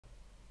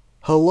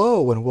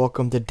Hello and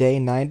welcome to day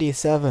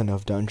 97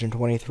 of Dungeon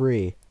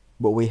 23.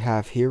 What we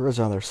have here is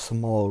another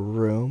small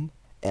room,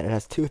 and it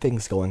has two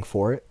things going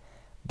for it.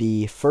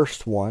 The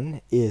first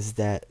one is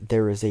that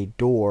there is a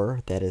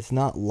door that is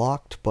not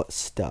locked but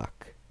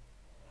stuck.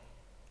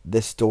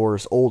 This door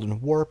is old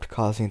and warped,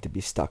 causing it to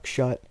be stuck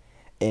shut,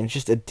 and it's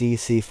just a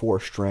DC 4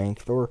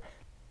 strength, or,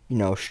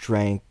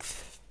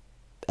 strength,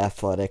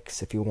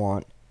 athletics if you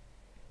want,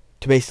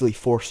 to basically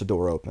force the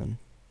door open.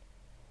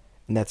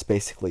 And that's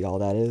basically all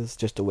that is,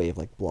 just a way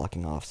of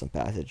blocking off some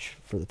passage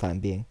for the time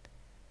being.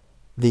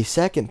 The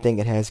second thing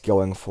it has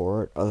going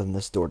for it, other than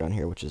this door down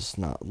here, which is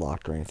not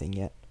locked or anything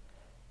yet,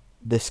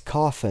 this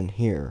coffin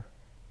here,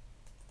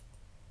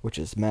 which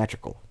is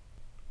magical.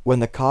 When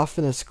the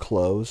coffin is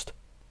closed,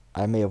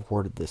 I may have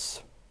worded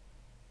this.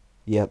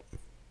 Yep.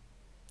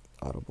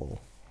 Audible.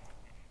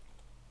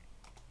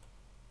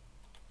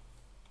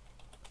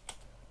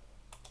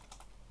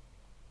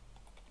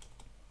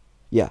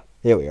 Yeah,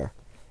 there we are.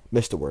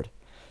 Missed a word.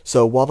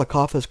 So while the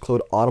coffin is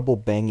closed, audible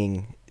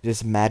banging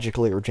just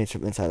magically originates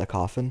from inside the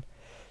coffin.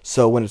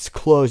 So when it's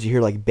closed, you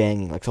hear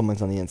banging, like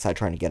someone's on the inside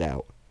trying to get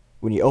out.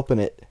 When you open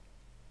it,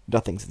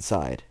 nothing's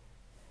inside,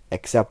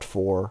 except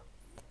for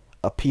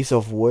a piece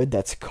of wood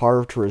that's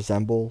carved to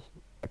resemble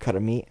a cut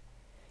of meat,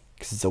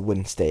 because it's a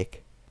wooden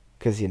stake.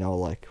 Because,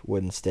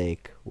 wooden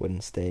stake.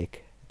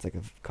 It's like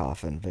a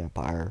coffin,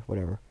 vampire,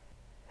 whatever.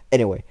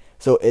 Anyway,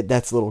 so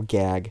that's a little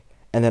gag.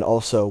 And then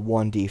also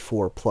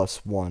 1d4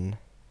 plus 1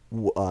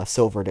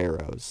 silvered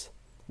arrows,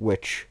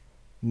 which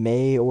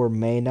may or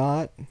may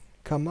not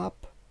come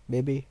up,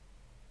 maybe.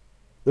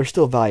 They're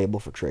still valuable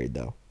for trade,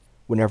 though,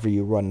 whenever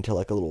you run into a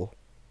little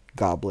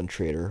goblin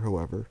trader or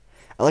whoever.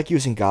 I like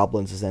using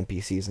goblins as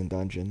NPCs in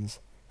dungeons,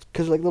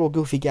 because they're little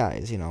goofy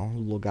guys,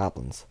 little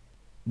goblins.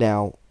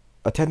 Now,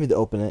 attempting to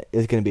open it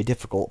is going to be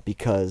difficult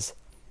because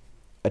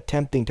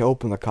attempting to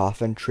open the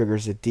coffin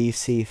triggers a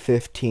DC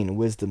 15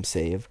 wisdom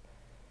save,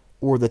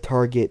 or the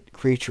target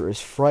creature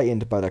is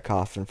frightened by the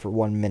coffin for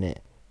 1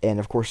 minute, and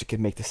of course it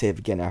can make the save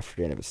again after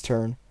the end of its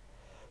turn.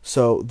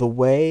 So the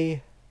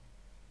way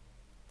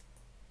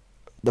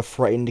the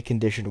frightened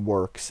condition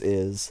works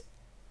is,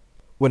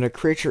 when a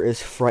creature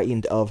is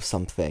frightened of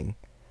something,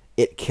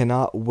 it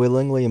cannot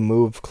willingly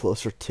move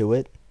closer to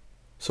it.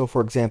 So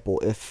for example,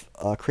 if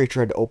a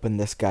creature had to open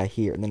this guy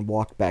here and then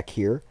walk back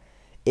here,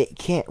 it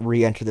can't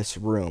re-enter this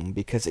room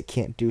because it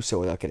can't do so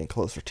without getting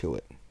closer to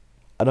it.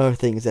 Another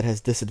thing is that it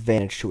has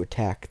disadvantage to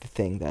attack the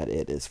thing that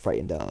it is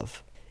frightened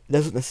of. It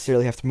doesn't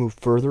necessarily have to move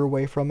further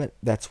away from it.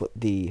 That's what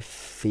the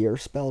fear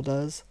spell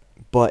does.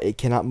 But it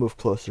cannot move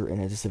closer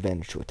and has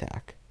disadvantage to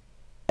attack.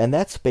 And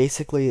that's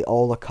basically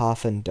all the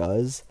coffin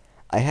does.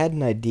 I had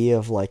an idea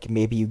of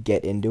maybe you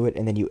get into it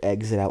and then you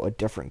exit out a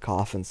different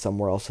coffin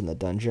somewhere else in the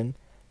dungeon.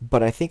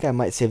 But I think I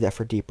might save that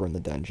for deeper in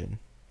the dungeon.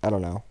 I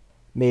don't know.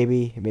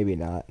 Maybe, maybe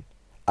not.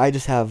 I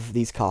just have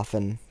these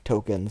coffin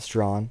tokens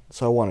drawn,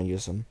 so I want to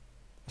use them.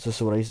 So this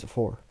is what I used it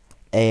for.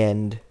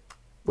 And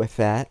with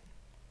that,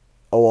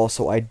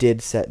 also I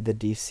did set the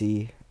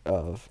DC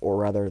of, or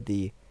rather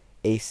the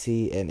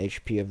AC and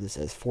HP of this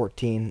as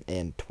 14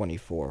 and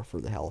 24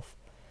 for the health.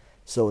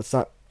 So it's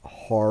not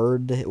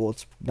hard to hit. Well,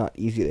 it's not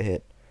easy to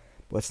hit,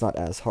 but it's not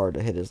as hard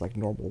to hit as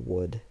normal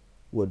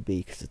would be,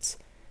 because it's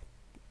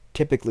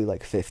typically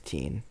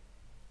 15.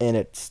 And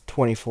it's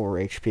 24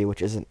 HP,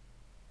 which isn't,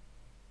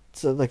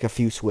 it's a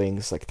few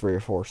swings, 3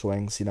 or 4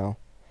 swings,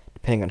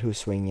 depending on who's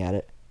swinging at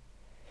it.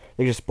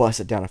 They just bust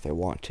it down if they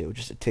want to.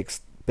 Just it takes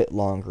a bit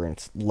longer and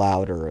it's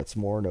louder. It's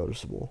more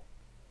noticeable.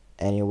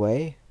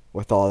 Anyway,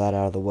 with all that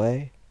out of the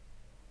way,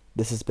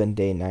 this has been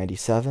day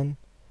 97.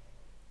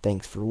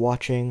 Thanks for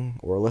watching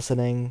or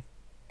listening,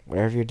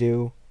 whatever you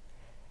do.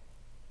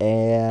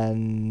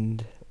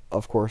 And,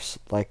 of course,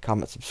 like,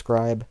 comment,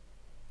 subscribe,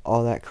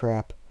 all that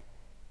crap.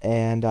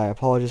 And I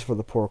apologize for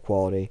the poor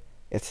quality.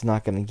 It's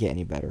not going to get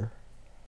any better.